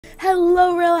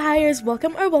Hello Royal Hires,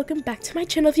 welcome back to my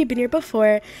channel if you've been here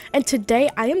before, and today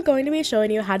I am going to be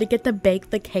showing you how to get the Bake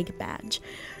the Cake badge.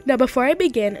 Now before I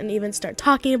begin and even start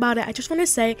talking about it, I just want to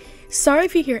say sorry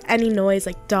if you hear any noise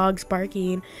like dogs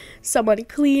barking, someone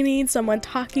cleaning, someone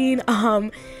talking.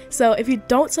 So if you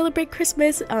don't celebrate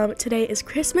Christmas, today is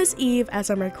Christmas Eve as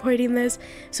I'm recording this,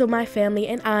 so my family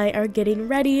and I are getting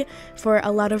ready for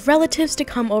a lot of relatives to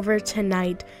come over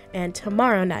tonight and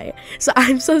tomorrow night. So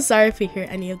I'm so sorry if you hear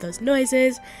any of those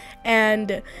noises,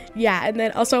 and yeah, and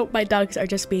then also my dogs are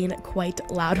just being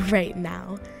quite loud right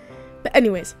now. But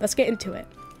anyways, let's get into it.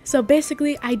 So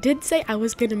basically, I did say I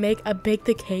was gonna make a Bake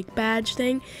the Cake badge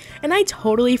thing, and I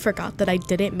totally forgot that I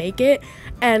didn't make it,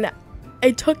 and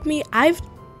it took me, I've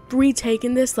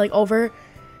retaken this like over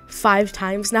 5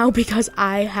 times now because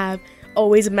I have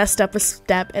always messed up a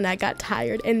step and I got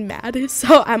tired and mad,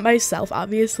 so at myself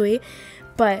obviously,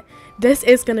 but this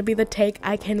is gonna be the take.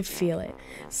 I can feel it.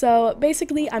 So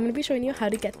basically, I'm gonna be showing you how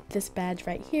to get this badge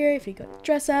right here. If you go to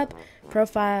dress up,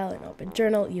 profile, and open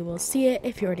journal, you will see it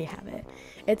if you already have it.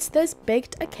 It's this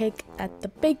baked a cake at the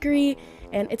bakery,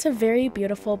 and it's a very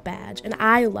beautiful badge, and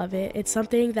I love it. It's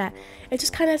something that it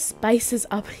just kind of spices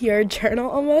up your journal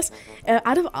almost.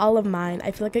 Out of all of mine, I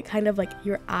feel like it kind of like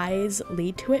your eyes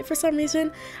lead to it for some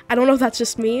reason. I don't know if that's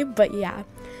just me, but yeah.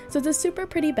 So it's a super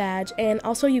pretty badge, and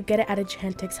also you get it at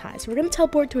Enchantix High. So we're gonna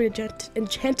teleport to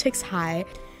Enchantix High.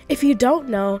 If you don't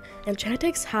know,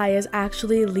 Enchantix High is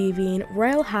actually leaving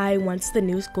Royale High once the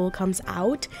new school comes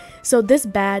out. So this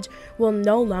badge will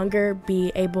no longer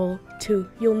be able to,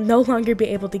 you'll no longer be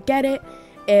able to get it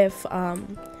if,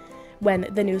 when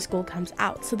the new school comes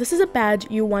out. So this is a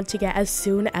badge you want to get as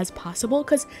soon as possible,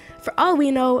 because for all we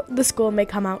know, the school may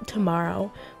come out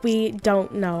tomorrow. We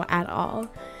don't know at all.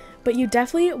 But you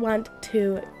definitely want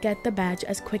to get the badge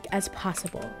as quick as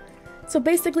possible. So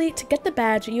basically, to get the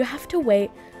badge, you have to wait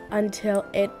until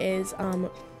it is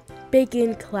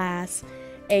baking class,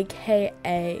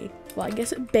 aka, well, I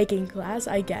guess baking class,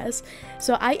 I guess.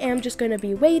 So I am just going to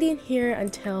be waiting here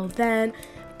until then.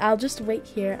 I'll just wait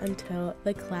here until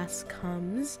the class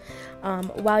comes.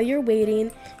 While you're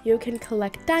waiting, you can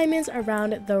collect diamonds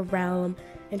around the realm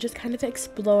and just kind of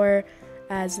explore,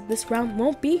 as this realm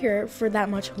won't be here for that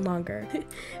much longer.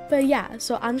 But yeah,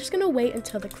 so I'm just gonna wait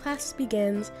until the class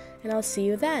begins, and I'll see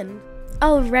you then.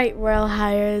 Alright, Royal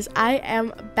Hires, I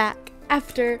am back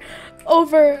after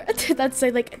over, let's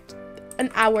say like an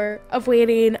hour of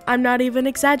waiting. I'm not even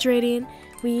exaggerating.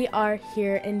 We are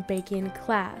here in baking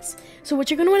class. So what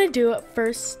you're gonna wanna do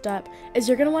first up is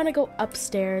you're gonna wanna go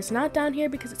upstairs, not down here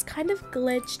because it's kind of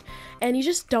glitched, and you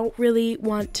just don't really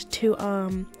want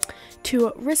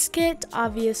to risk it,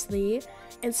 obviously.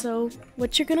 And so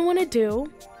what you're gonna want to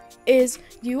do is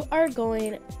you are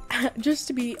going, just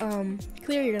to be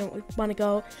clear, you're gonna want to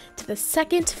go to the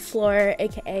 2nd floor,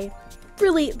 aka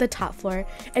really the top floor,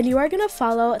 and you are gonna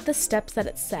follow the steps that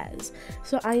it says.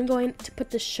 So I'm going to put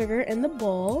the sugar in the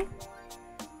bowl.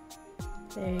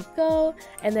 There you go.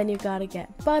 And then you gotta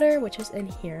get butter, which is in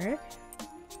here,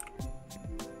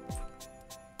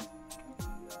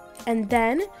 and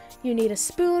then you need a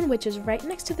spoon, which is right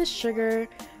next to the sugar.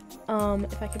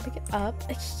 If I can pick it up.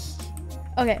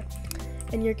 Okay.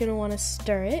 And you're gonna want to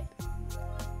stir it.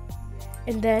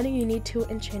 And then you need 2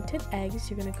 enchanted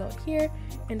eggs. You're gonna go here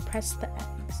and press the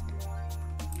eggs.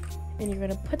 And you're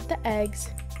gonna put the eggs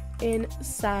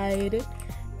inside.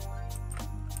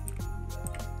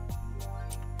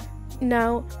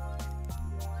 Now,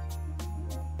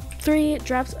 3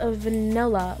 drops of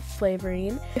vanilla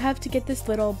flavoring. You have to get this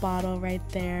little bottle right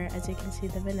there, as you can see,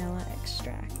 the vanilla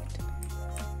extract.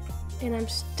 And I'm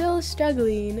still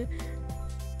struggling.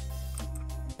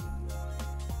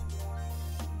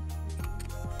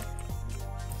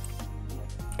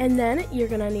 And then you're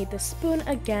gonna need the spoon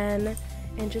again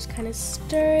and just kind of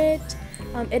stir it.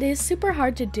 It is super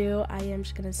hard to do, I am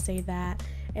just gonna say that.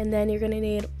 And then you're gonna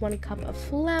need 1 cup of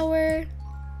flour.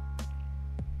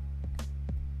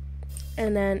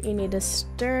 And then you need to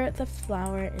stir the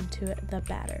flour into the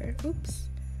batter. Oops.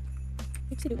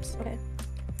 Oopsie oops. Okay.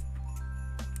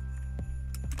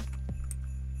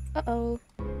 Uh-oh.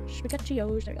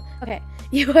 Spaghettios. There we go. Okay.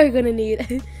 You are gonna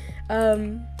need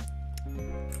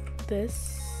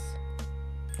this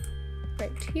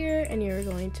right here, and you're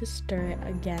going to stir it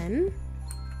again.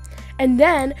 And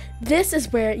then this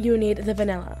is where you need the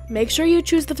vanilla. Make sure you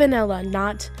choose the vanilla,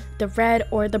 not the red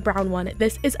or the brown one.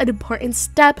 This is an important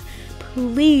step.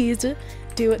 Please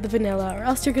do the vanilla, or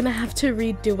else you're gonna have to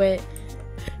redo it.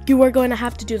 You are going to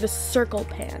have to do the circle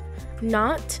pan,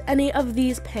 not any of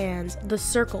these pans, the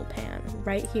circle pan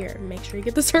right here. Make sure you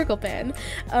get the circle pan.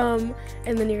 And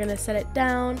then you're gonna set it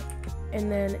down,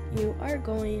 And then you are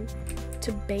going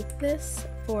to bake this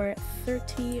for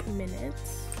 30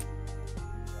 minutes.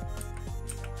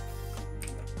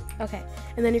 Okay,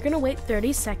 and then you're gonna wait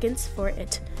 30 seconds for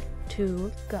it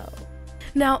to go.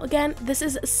 Now again, this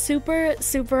is super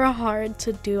hard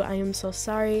to do. I am so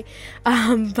sorry,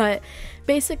 but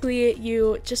basically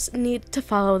you just need to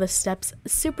follow the steps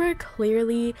super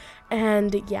clearly.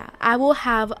 And yeah, I will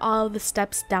have all the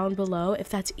steps down below if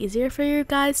that's easier for you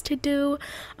guys to do.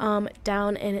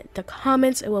 Down in the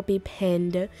comments, it will be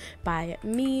pinned by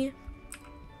me.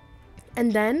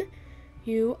 And then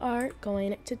you are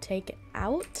going to take it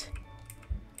out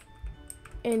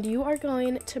and you are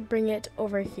going to bring it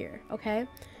over here. Okay,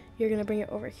 you're gonna bring it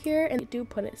over here and you do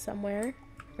put it somewhere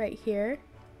right here.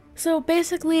 So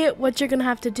basically what you're gonna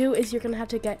have to do is you're gonna have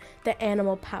to get the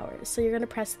animal powers. So you're gonna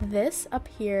press this up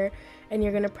here and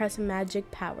you're gonna press magic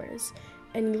powers,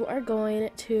 and you are going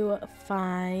to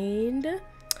find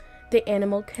the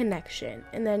animal connection,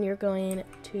 and then you're going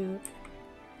to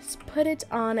put it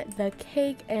on the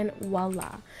cake, and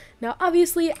voila. Now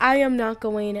obviously I am not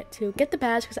going to get the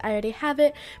badge because I already have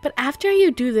it, but after you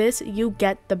do this you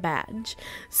get the badge.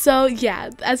 So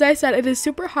yeah, as I said, it is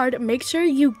super hard. Make sure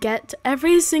you get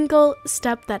every single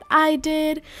step that I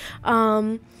did.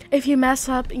 If you mess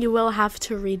up you will have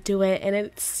to redo it, and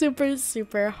it's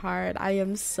super hard. I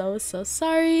am so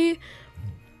sorry.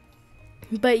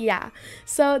 But yeah,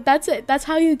 so that's it. That's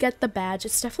how you get the badge.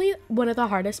 It's definitely one of the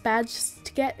hardest badges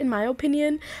to get, in my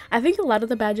opinion. I think a lot of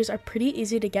the badges are pretty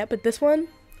easy to get, but this one,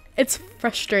 it's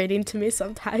frustrating to me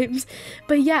sometimes.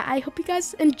 But yeah, I hope you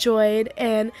guys enjoyed,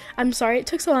 and I'm sorry it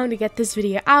took so long to get this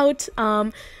video out.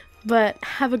 But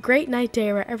have a great night,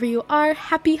 day, wherever you are.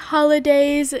 Happy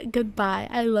holidays. Goodbye.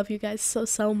 I love you guys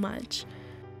so much.